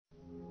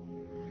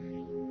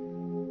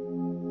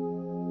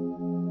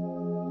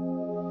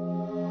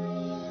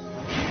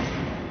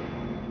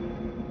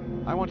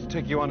I want to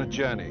take you on a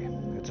journey.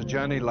 It's a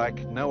journey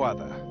like no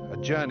other. A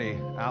journey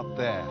out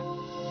there.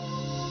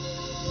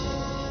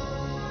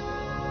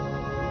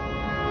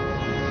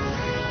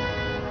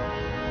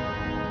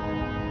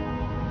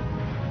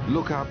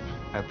 Look up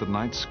at the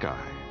night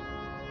sky.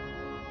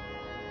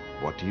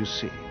 What do you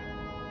see?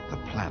 The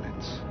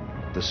planets,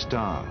 the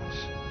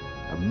stars,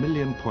 a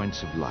million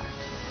points of light.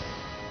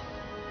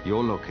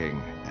 You're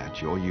looking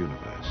at your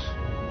universe.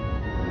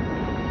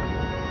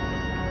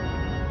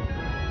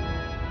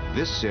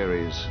 This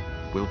series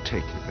will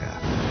take you there.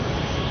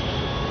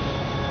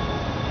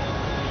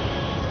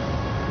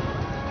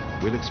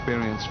 We'll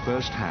experience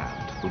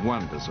firsthand the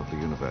wonders of the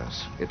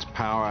universe, its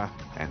power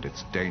and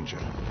its danger.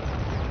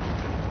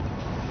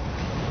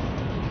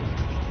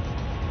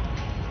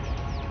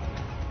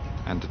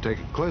 And to take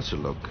a closer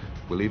look,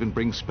 we'll even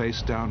bring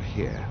space down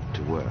here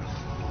to Earth.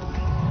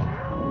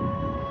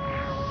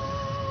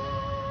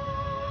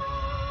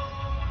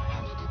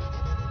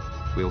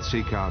 We'll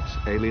seek out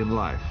alien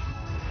life.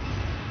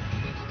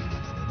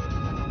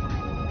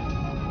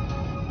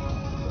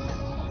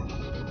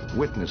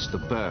 Witness the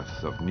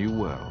birth of new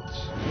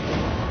worlds.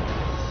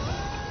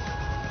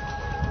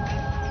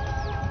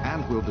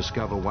 And we'll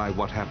discover why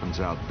what happens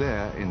out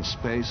there in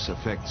space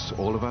affects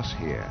all of us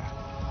here,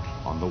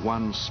 on the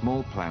one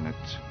small planet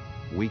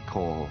we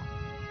call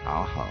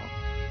our home.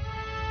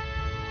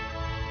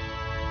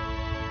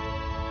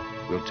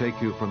 We'll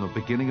take you from the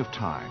beginning of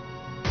time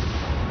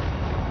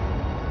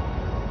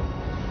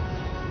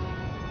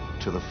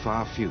to the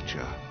far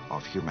future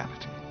of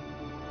humanity.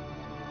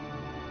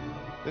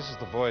 This is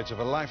the voyage of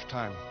a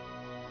lifetime.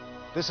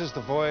 This is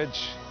the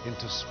voyage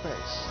into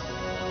space.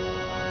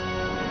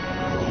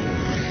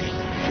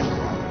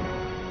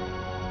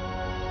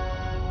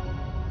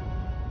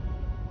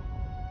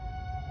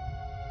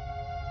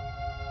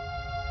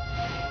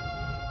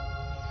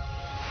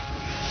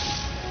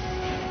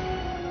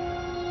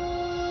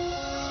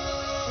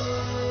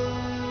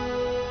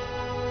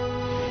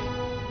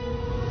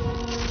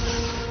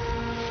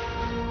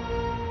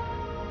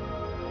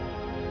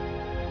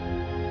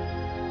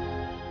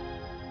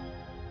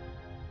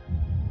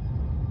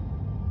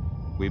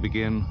 We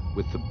begin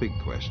with the big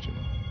question.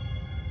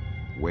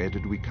 Where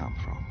did we come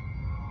from?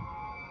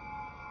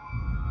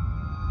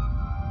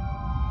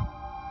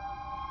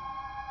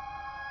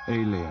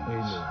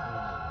 Aliens.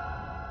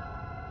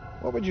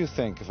 What would you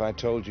think if I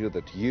told you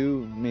that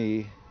you,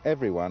 me,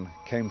 everyone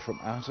came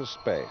from outer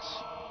space?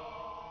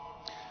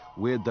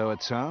 Weird though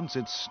it sounds,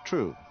 it's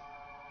true.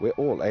 We're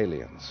all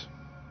aliens.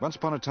 Once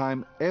upon a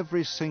time,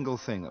 every single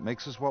thing that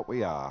makes us what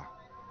we are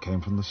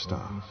came from the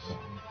stars.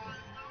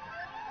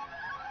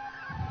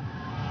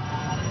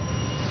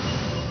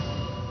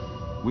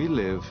 We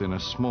live in a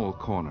small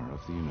corner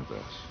of the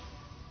universe.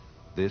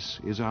 This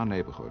is our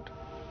neighborhood,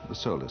 the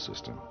solar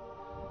system.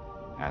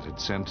 At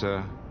its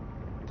center,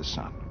 the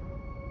sun.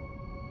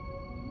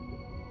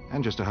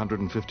 And just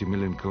 150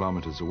 million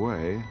kilometers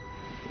away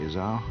is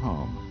our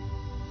home,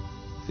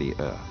 the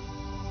Earth.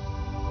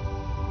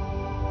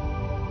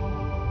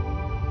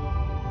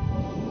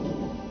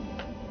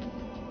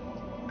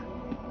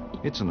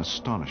 It's an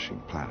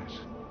astonishing planet.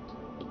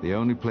 The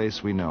only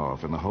place we know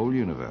of in the whole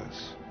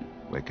universe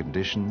where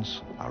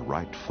conditions are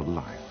right for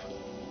life.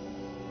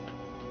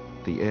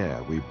 The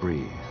air we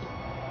breathe.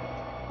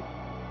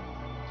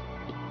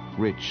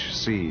 Rich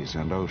seas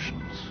and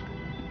oceans.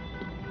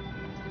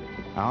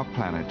 Our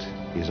planet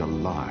is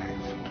alive.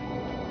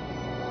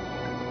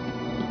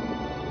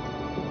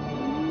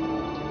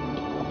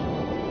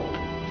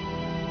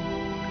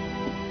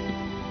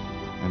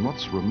 And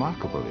what's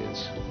remarkable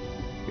is,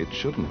 it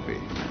shouldn't be.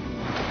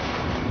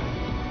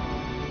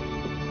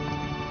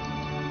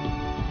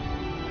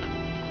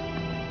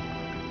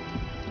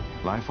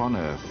 Life on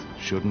Earth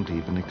shouldn't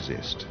even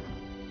exist.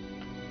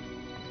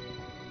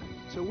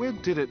 So where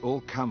did it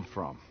all come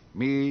from?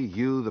 Me,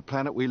 you, the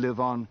planet we live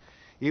on,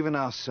 even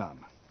our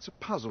sun. It's a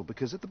puzzle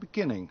because at the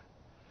beginning,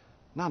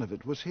 none of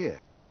it was here.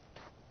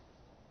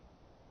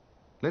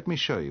 Let me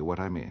show you what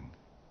I mean.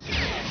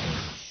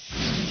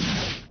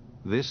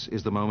 This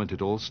is the moment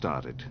it all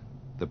started,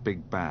 the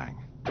Big Bang.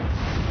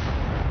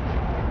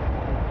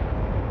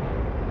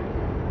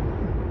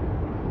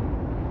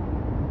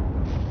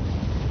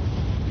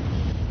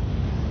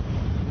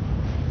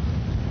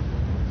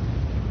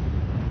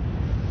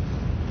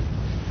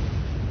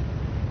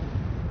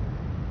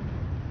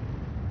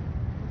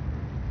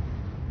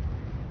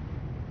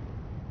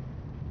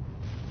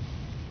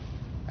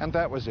 And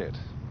that was it.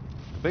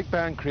 The Big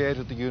Bang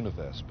created the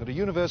universe, but a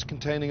universe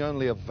containing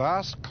only a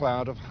vast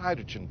cloud of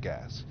hydrogen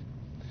gas.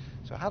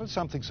 So how did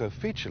something so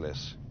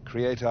featureless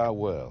create our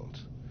world?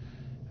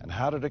 And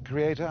how did it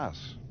create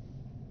us?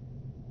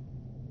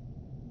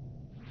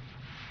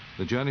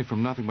 The journey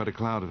from nothing but a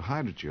cloud of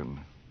hydrogen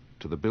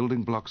to the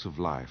building blocks of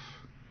life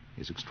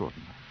is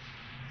extraordinary.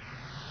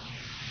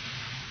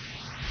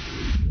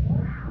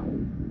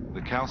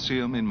 The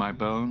calcium in my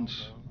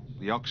bones,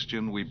 the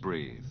oxygen we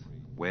breathe,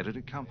 where did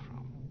it come from?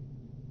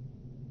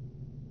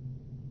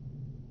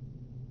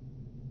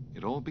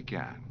 It all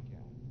began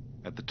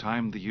at the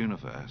time the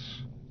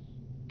universe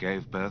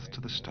gave birth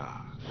to the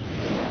stars.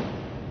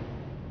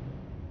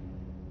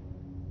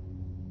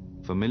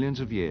 For millions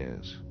of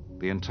years,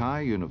 the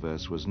entire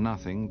universe was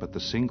nothing but the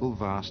single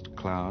vast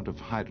cloud of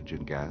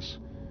hydrogen gas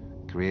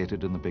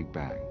created in the Big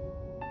Bang.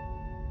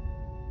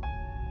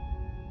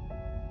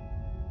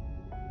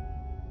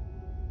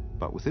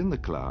 But within the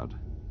cloud,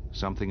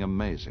 something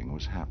amazing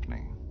was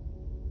happening.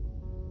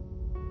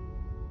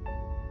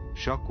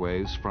 Shock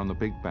waves from the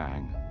Big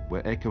Bang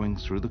were echoing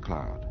through the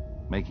cloud,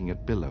 making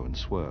it billow and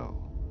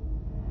swirl.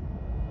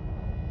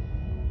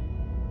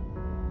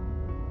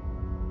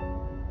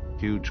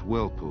 Huge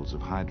whirlpools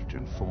of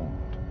hydrogen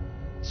formed,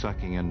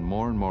 sucking in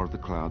more and more of the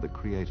cloud that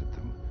created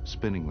them,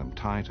 spinning them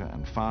tighter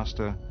and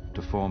faster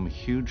to form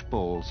huge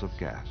balls of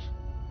gas.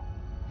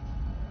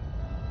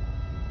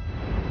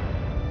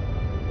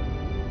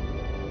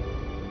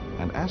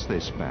 And as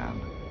they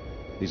span,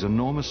 these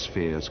enormous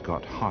spheres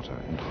got hotter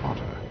and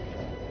hotter,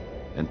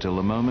 until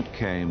the moment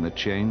came that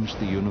changed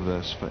the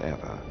universe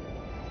forever.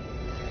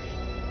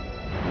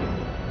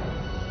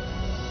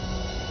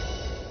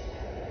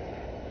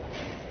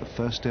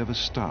 The first ever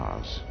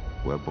stars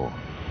were born.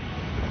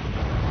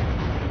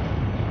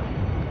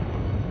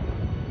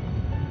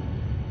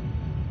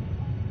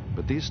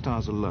 But these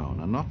stars alone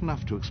are not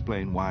enough to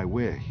explain why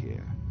we're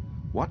here.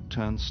 What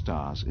turns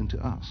stars into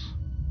us?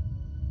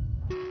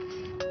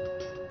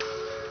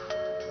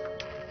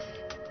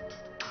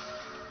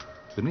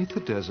 Beneath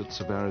the deserts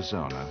of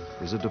Arizona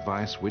is a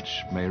device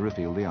which may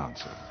reveal the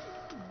answer.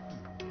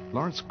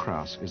 Lawrence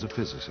Krauss is a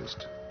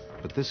physicist,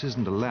 but this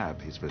isn't a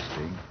lab he's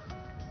visiting.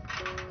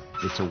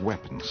 It's a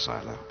weapons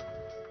silo.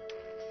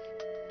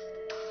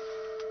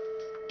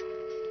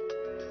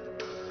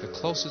 The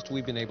closest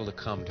we've been able to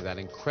come to that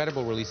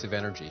incredible release of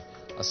energy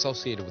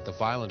associated with the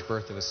violent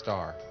birth of a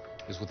star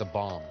is with a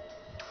bomb,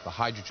 the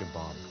hydrogen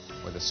bomb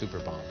or the super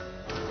bomb.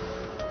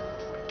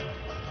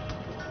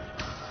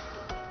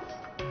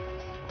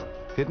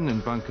 Hidden in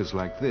bunkers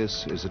like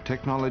this is a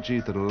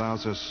technology that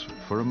allows us,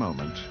 for a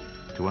moment,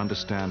 to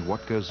understand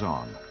what goes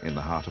on in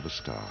the heart of a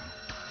star.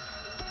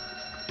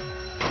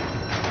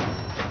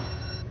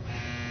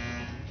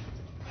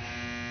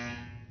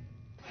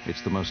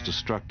 It's the most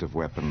destructive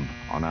weapon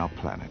on our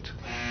planet.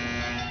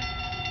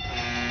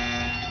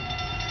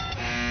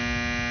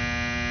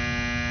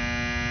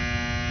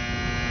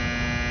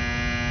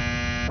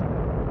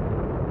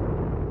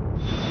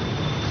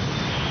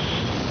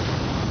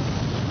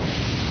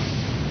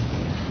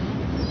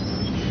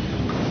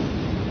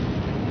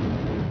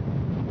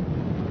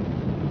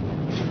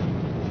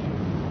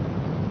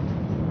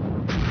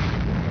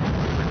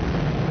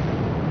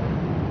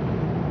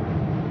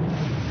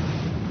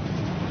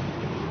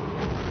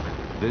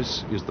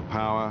 This is the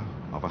power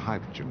of a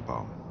hydrogen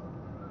bomb.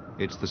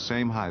 It's the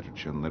same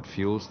hydrogen that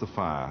fuels the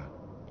fire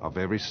of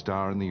every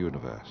star in the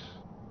universe.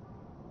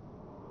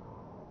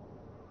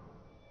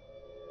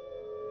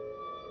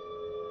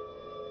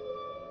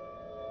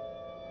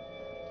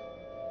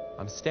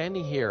 I'm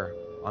standing here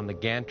on the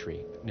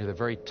gantry near the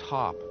very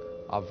top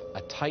of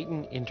a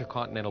Titan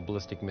intercontinental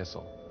ballistic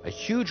missile, a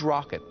huge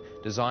rocket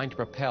designed to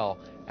propel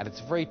at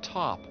its very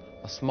top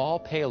a small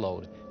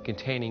payload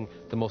containing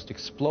the most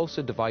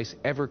explosive device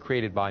ever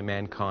created by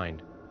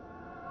mankind.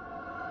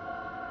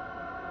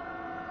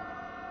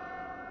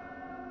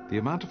 The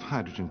amount of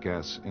hydrogen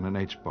gas in an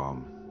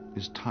H-bomb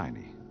is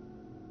tiny.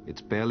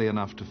 It's barely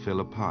enough to fill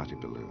a party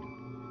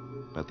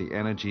balloon, but the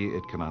energy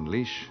it can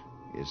unleash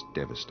is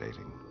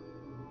devastating.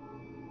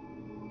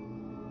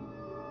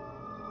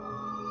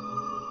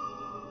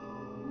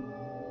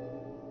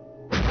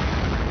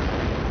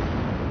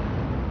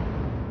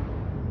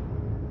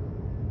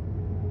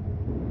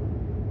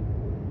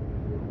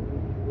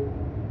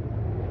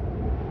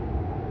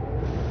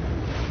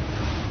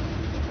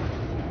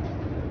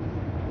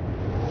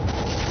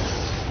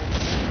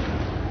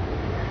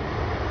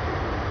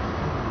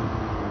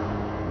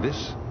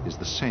 This is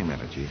the same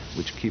energy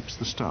which keeps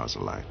the stars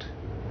alight.